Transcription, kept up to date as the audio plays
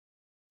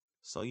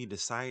So you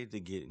decided to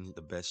get in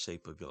the best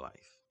shape of your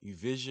life. You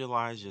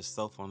visualize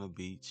yourself on the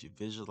beach. You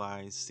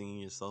visualize seeing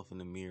yourself in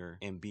the mirror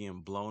and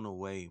being blown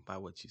away by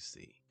what you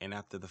see. And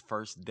after the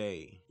first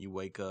day, you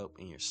wake up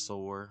and you're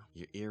sore,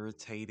 you're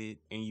irritated,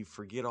 and you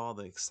forget all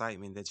the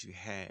excitement that you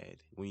had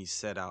when you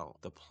set out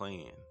the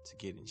plan to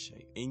get in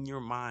shape. In your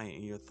mind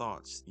and your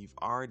thoughts, you've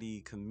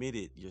already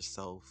committed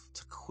yourself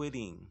to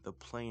quitting the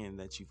plan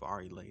that you've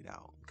already laid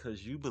out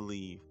because you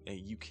believe that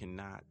you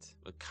cannot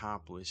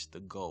accomplish the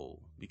goal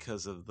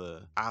because of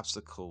the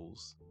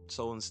obstacles.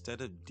 So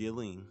instead of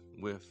dealing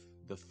with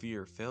the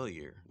fear of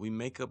failure, we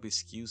make up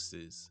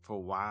excuses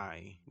for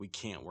why we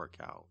can't work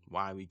out,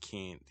 why we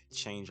can't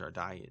change our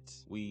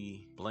diets.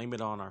 We blame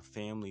it on our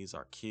families,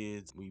 our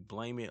kids. We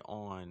blame it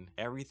on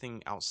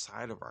everything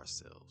outside of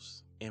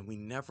ourselves. And we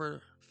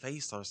never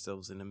face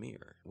ourselves in the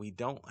mirror. We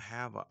don't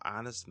have an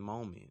honest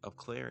moment of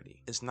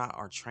clarity. It's not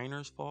our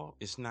trainer's fault.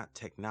 It's not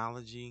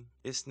technology.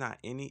 It's not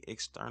any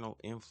external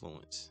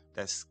influence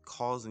that's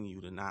causing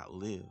you to not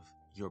live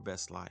your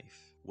best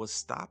life. What's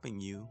stopping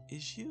you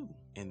is you,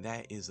 and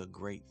that is a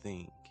great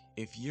thing.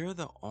 If you're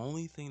the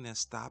only thing that's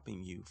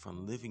stopping you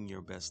from living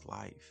your best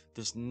life,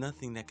 there's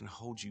nothing that can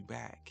hold you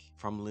back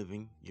from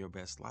living your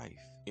best life.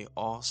 It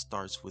all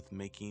starts with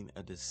making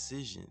a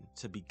decision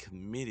to be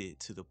committed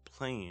to the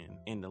plan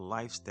and the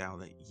lifestyle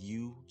that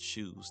you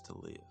choose to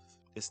live.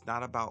 It's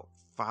not about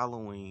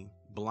following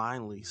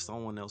blindly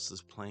someone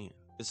else's plan.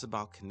 It's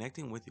about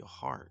connecting with your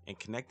heart and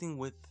connecting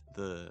with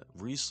the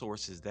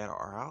resources that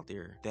are out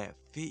there that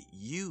fit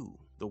you.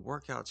 The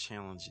workout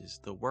challenges,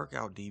 the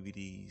workout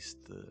DVDs,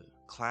 the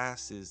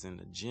classes and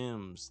the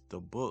gyms, the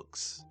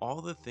books,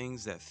 all the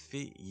things that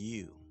fit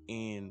you,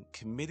 and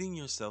committing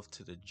yourself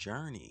to the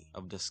journey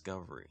of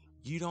discovery.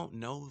 You don't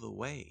know the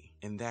way,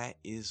 and that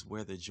is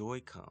where the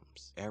joy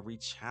comes. Every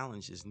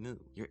challenge is new.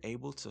 You're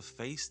able to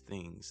face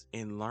things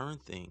and learn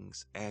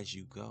things as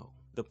you go.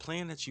 The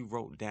plan that you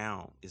wrote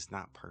down is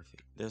not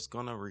perfect. There's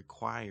going to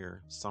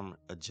require some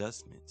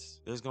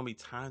adjustments. There's going to be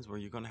times where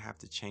you're going to have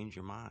to change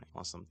your mind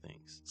on some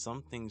things.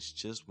 Some things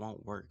just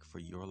won't work for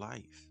your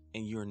life.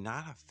 And you're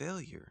not a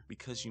failure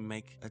because you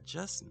make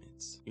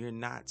adjustments. You're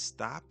not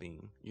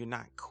stopping. You're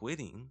not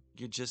quitting.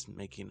 You're just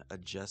making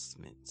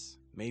adjustments.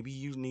 Maybe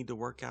you need to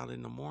work out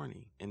in the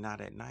morning and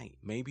not at night.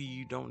 Maybe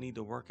you don't need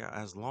to work out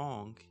as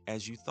long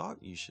as you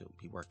thought you should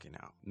be working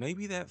out.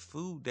 Maybe that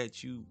food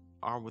that you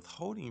are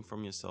withholding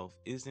from yourself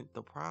isn't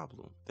the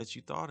problem that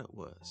you thought it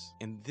was.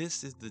 And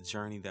this is the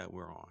journey that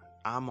we're on.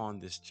 I'm on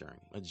this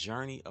journey, a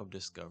journey of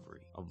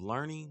discovery, of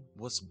learning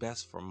what's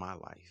best for my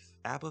life.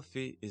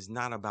 AbbaFit is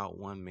not about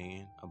one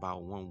man,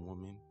 about one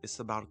woman. It's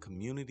about a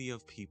community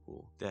of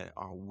people that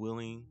are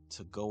willing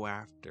to go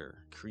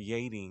after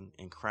creating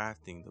and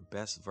crafting the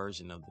best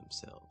version of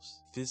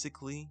themselves,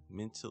 physically,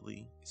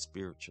 mentally,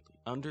 spiritually,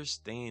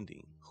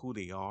 understanding who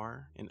they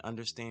are and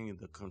understanding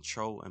the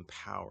control and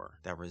power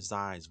that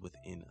resides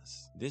within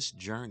us. This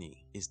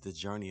journey is the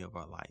journey of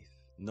our life.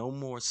 No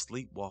more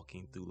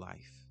sleepwalking through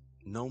life.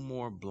 No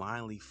more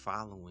blindly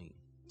following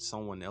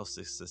someone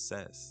else's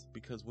success,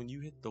 because when you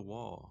hit the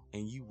wall,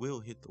 and you will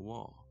hit the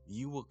wall,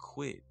 you will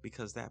quit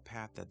because that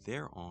path that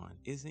they're on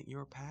isn't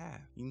your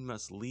path. You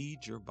must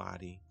lead your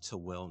body to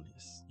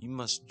wellness. You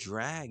must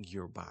drag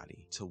your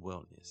body to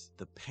wellness.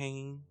 The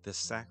pain, the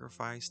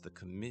sacrifice, the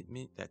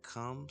commitment that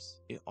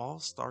comes, it all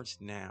starts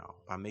now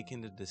by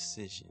making the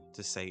decision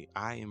to say,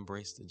 I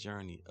embrace the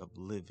journey of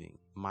living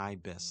my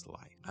best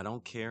life. I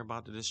don't care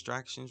about the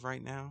distractions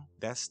right now.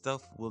 That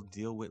stuff we'll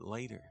deal with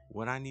later.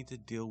 What I need to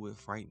deal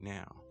with right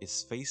now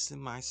is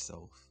facing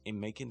myself and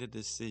making the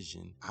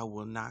decision I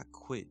will not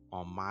quit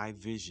on my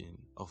vision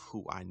of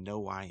who I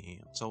know I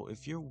am. So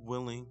if you're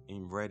willing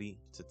and ready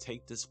to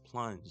take this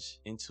plunge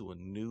into a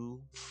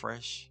new,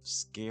 fresh,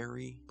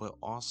 scary, but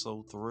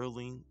also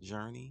thrilling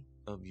journey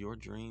of your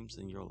dreams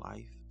in your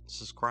life,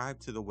 subscribe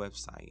to the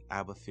website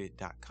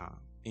abbafit.com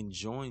and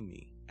join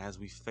me as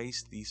we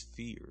face these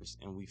fears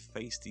and we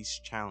face these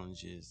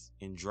challenges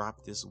and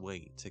drop this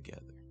weight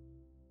together.